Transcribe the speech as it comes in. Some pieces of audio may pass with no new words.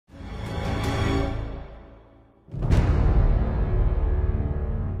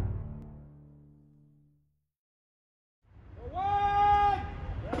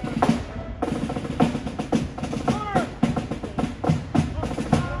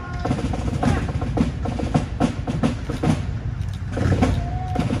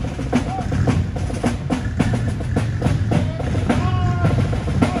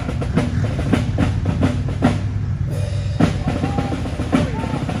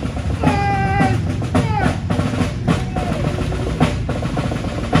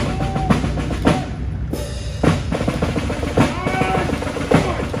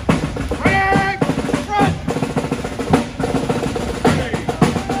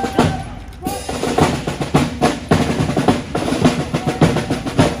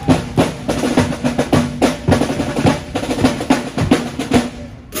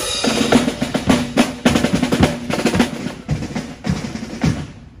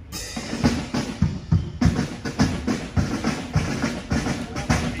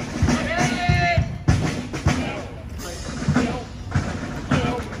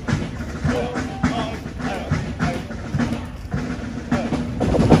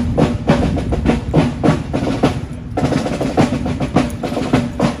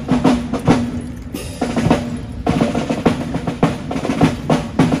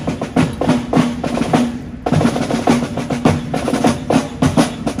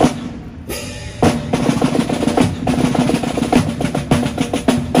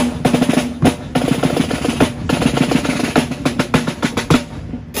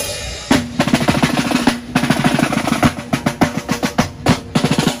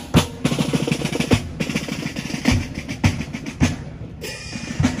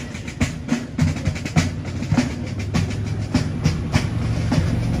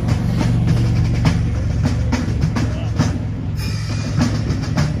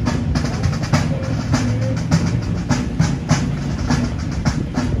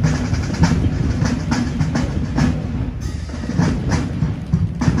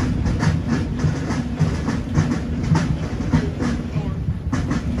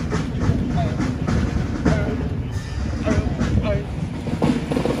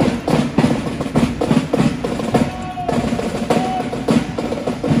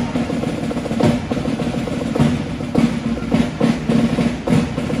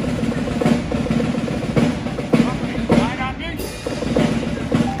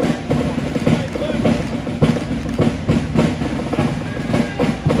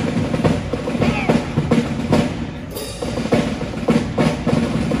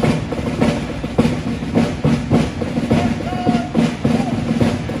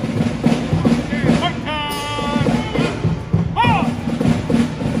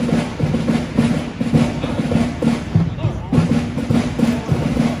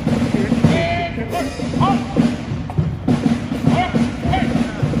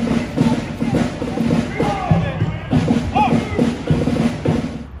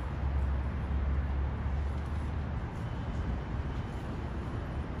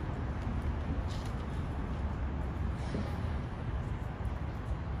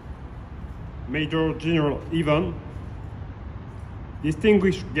Major General Ivan,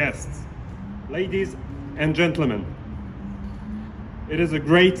 distinguished guests, ladies and gentlemen, it is a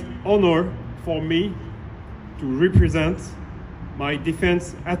great honor for me to represent my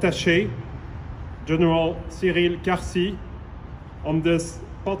defense attaché, General Cyril Karcy, on this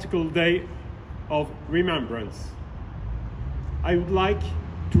particular day of remembrance. I would like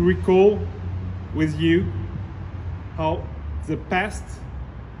to recall with you how the past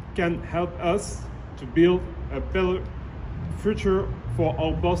can help us to build a better future for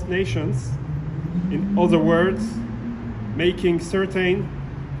our both nations. In other words, making certain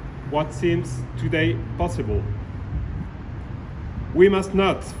what seems today possible. We must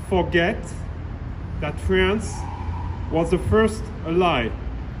not forget that France was the first ally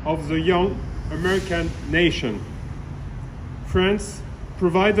of the young American nation. France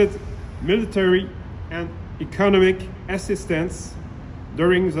provided military and economic assistance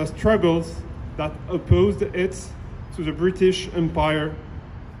during the struggles that opposed it to the British Empire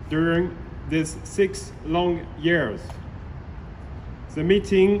during these 6 long years. The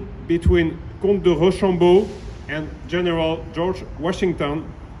meeting between Comte de Rochambeau and General George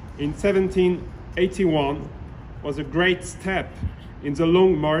Washington in 1781 was a great step in the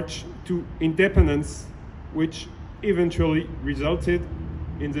long march to independence, which eventually resulted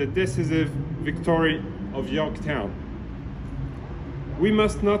in the decisive victory of Yorktown. We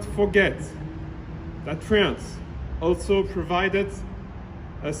must not forget that France also provided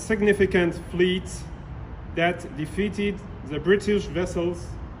a significant fleet that defeated the British vessels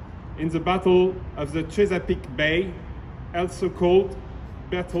in the Battle of the Chesapeake Bay, also called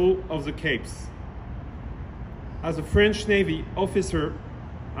Battle of the Capes. As a French Navy officer,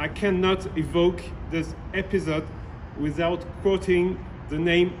 I cannot evoke this episode without quoting the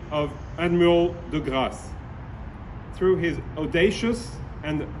name of Admiral de Grasse. Through his audacious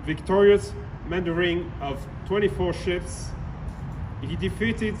and victorious maneuvering of 24 ships, he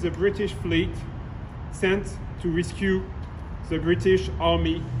defeated the British fleet sent to rescue the British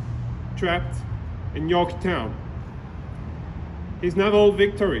Army trapped in Yorktown. His naval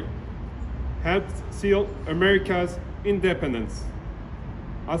victory helped seal America's independence.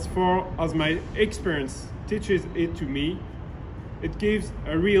 As far as my experience teaches it to me, it gives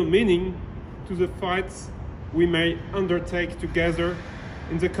a real meaning to the fights we may undertake together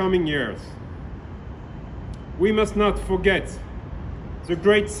in the coming years. We must not forget the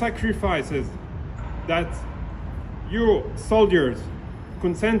great sacrifices that your soldiers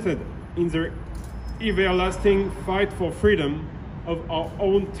consented in the everlasting fight for freedom of our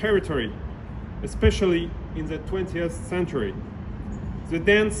own territory, especially in the 20th century. The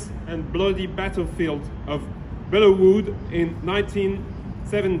dense and bloody battlefield of Belleau Wood in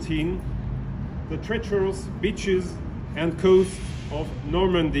 1917, the treacherous beaches and coast of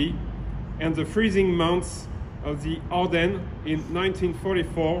Normandy, and the freezing months of the Ardennes in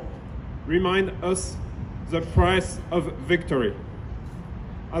 1944 remind us the price of victory.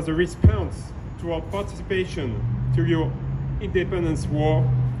 As a response to our participation to your independence war,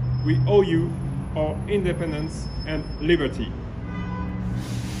 we owe you our independence and liberty.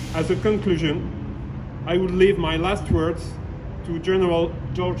 As a conclusion, I would leave my last words to General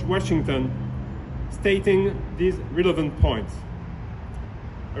George Washington, stating these relevant points.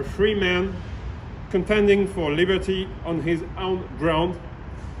 A free man contending for liberty on his own ground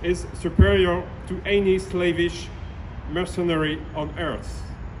is superior to any slavish mercenary on earth.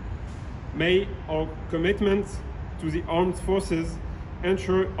 May our commitment to the armed forces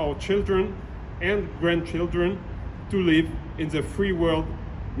ensure our children and grandchildren to live in the free world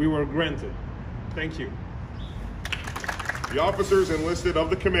we were granted. Thank you. The officers enlisted of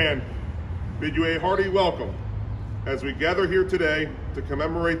the command bid you a hearty welcome as we gather here today to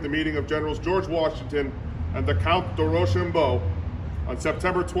commemorate the meeting of Generals George Washington and the Count de Rochambeau on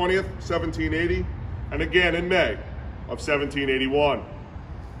September 20th, 1780, and again in May of 1781.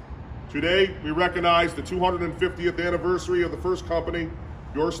 Today, we recognize the 250th anniversary of the First Company,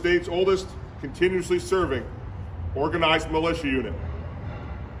 your state's oldest continuously serving organized militia unit.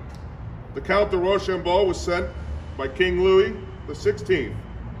 The Count de Rochambeau was sent by King Louis XVI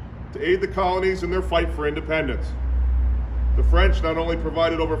to aid the colonies in their fight for independence. The French not only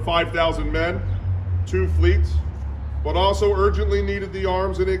provided over 5,000 men, 2 fleets, but also urgently needed the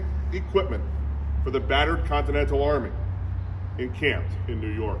arms and equipment for the battered Continental Army encamped in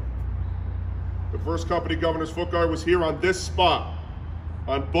New York. The First Company Governor's Foot Guard was here on this spot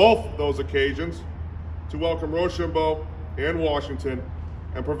on both those occasions to welcome Rochambeau and Washington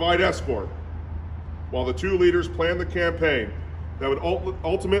and provide escort, while the 2 leaders planned the campaign that would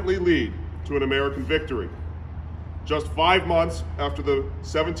ultimately lead to an American victory. Just 5 months after the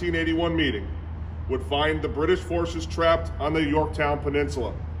 1781 meeting, would find the British forces trapped on the Yorktown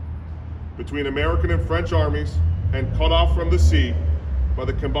Peninsula between American and French armies and cut off from the sea by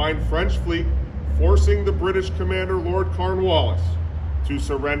the combined French fleet, forcing the British commander Lord Cornwallis to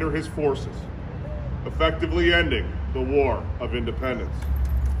surrender his forces, effectively ending the War of Independence.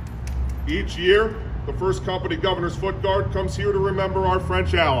 Each year, the 1st Company Governor's Foot Guard comes here to remember our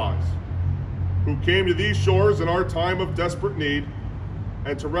French allies who came to these shores in our time of desperate need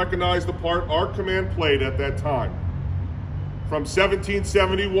and to recognize the part our command played at that time. From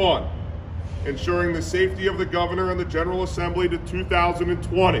 1771, ensuring the safety of the Governor and the General Assembly, to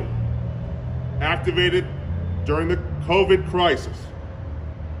 2020, activated during the COVID crisis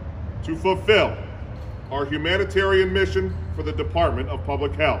to fulfill our humanitarian mission for the Department of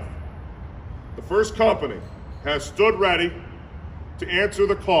Public Health. The 1st Company has stood ready to answer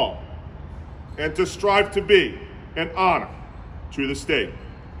the call and to strive to be an honor to the state.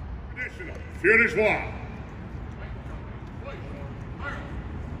 Traditional, feu de joie.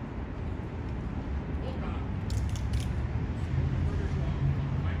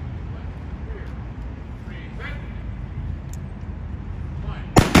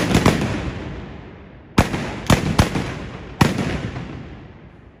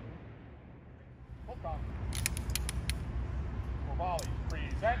 Volley,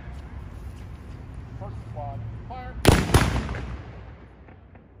 present. First squad, fire.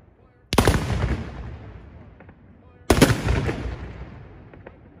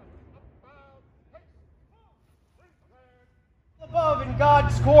 Above in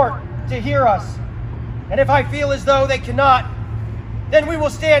God's court to hear us, and if I feel as though they cannot, then we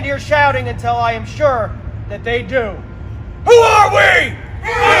will stand here shouting until I am sure that they do. Who are we?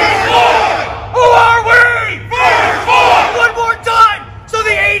 First Squad! Who are we? First Squad! One more time, so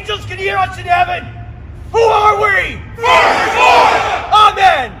the angels can hear us in heaven.